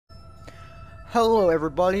Hello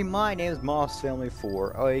everybody, my name is Moss Family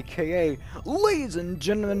 4, aka ladies and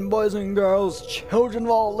gentlemen, boys and girls, children of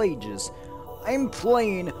all ages. I'm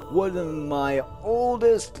playing one of my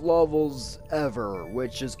oldest levels ever,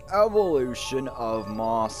 which is Evolution of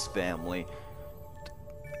Moss Family.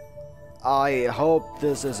 I hope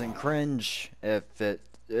this isn't cringe. If it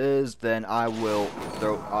is, then I will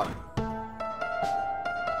throw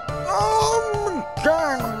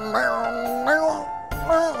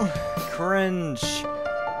cringe.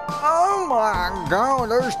 Oh my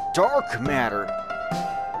god, there's dark matter.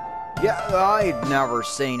 Yeah, I'd never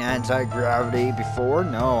seen anti-gravity before.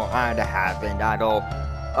 No, I haven't at all.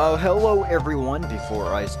 Oh, hello everyone.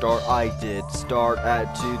 Before I start, I did start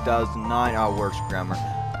at 2009. Oh, worse grammar.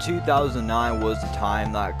 2009 was the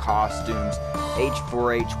time that costumes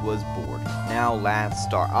H4H was bored. Now let's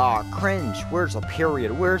start. Ah, cringe. Where's the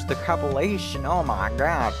period? Where's the copulation? Oh my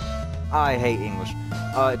god. I hate English.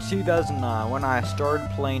 2009, when I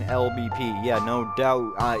started playing LBP. Yeah, no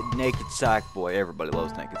doubt, Naked Sack Boy. Everybody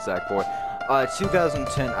loves Naked Sack Boy.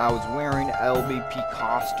 2010, I was wearing LBP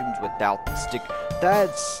costumes without the stick.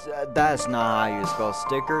 That's not how you spell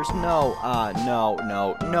stickers. No, no.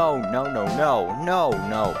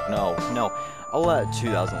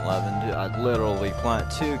 2011, literally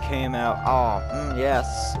Planet 2 came out. Oh,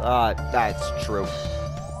 yes, that's true.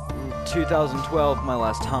 2012, my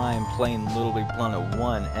last time playing Little Big Planet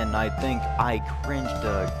 1, and I think I cringed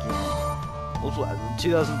again.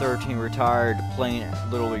 2013, retired playing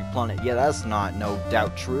Little Big Planet. Yeah, that's not no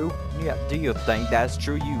doubt true. Yeah, do you think that's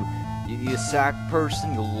true? You sack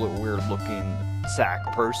person, you weird looking sack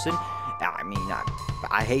person. I mean,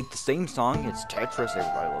 I hate the same song. It's Tetris.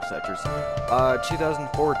 Everybody loves Tetris.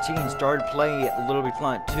 2014, started playing Little Big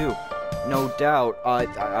Planet 2. No doubt, I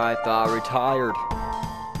thought I retired.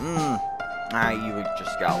 You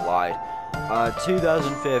just got lied.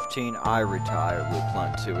 2015, I retired with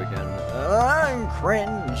Planet 2 again. I'm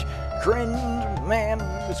cringe man,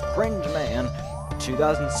 it's cringe man.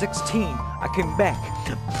 2016, I came back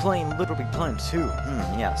playing Little Big Planet 2.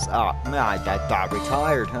 Yes, I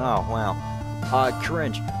retired. Oh, wow.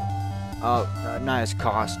 Cringe. Nice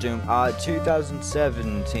costume.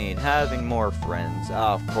 2017, having more friends.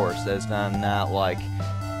 Of course, that's not like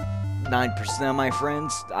 9% of my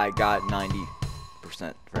friends. I got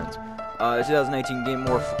 90% friends. 2018, getting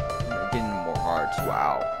more hearts.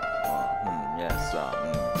 Wow. Yes.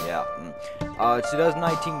 Yeah.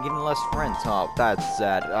 2019, getting less friends. Oh, that's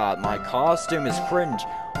sad. My costume is cringe.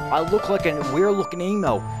 I look like a weird looking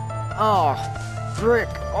emo. Oh, frick.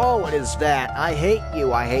 Oh, what is that? I hate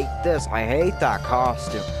you. I hate this. I hate that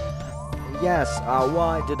costume. Yes.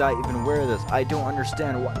 Why did I even wear this? I don't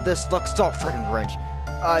understand. This looks so freaking cringe.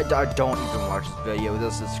 I don't even watch this video.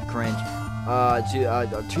 This is cringe.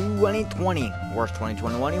 2020, worst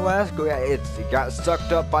 2021 it got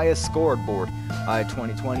sucked up by a scoreboard.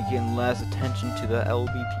 2020 getting less attention to the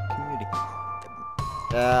LBP community.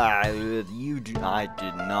 I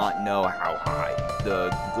did not know how high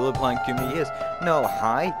the Little Planet community is. No,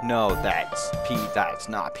 high? No, that's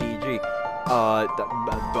not PG.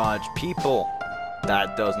 Bunch people.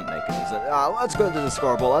 That doesn't make any sense. Let's go to the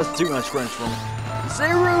scoreboard. That's too much cringe for me.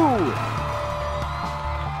 0!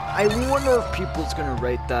 I wonder if people's gonna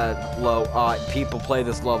rate that low. People play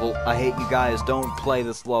this level. I hate you guys. Don't play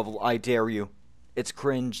this level. I dare you. It's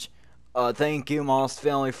cringe. Thank you, Moss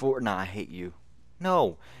Family 4. Nah, I hate you.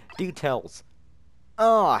 No. Details.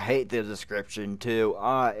 Oh, I hate the description, too.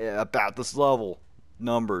 About this level.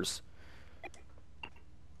 Numbers.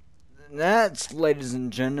 That's, ladies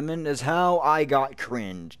and gentlemen, is how I got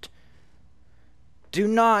cringed. Do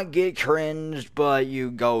not get cringed, but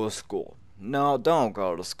you go to school. No, don't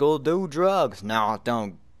go to school. Do drugs. No,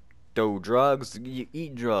 don't do drugs. You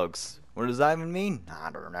eat drugs. What does that even mean? I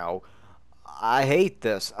don't know. I hate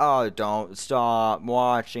this. Oh, don't stop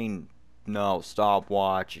watching. No, stop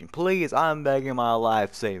watching. Please, I'm begging my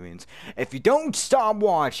life savings. If you don't stop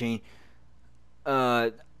watching,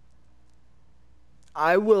 I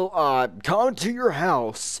will come to your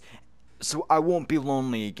house so I won't be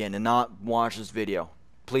lonely again and not watch this video.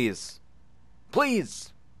 Please.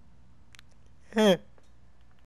 Please.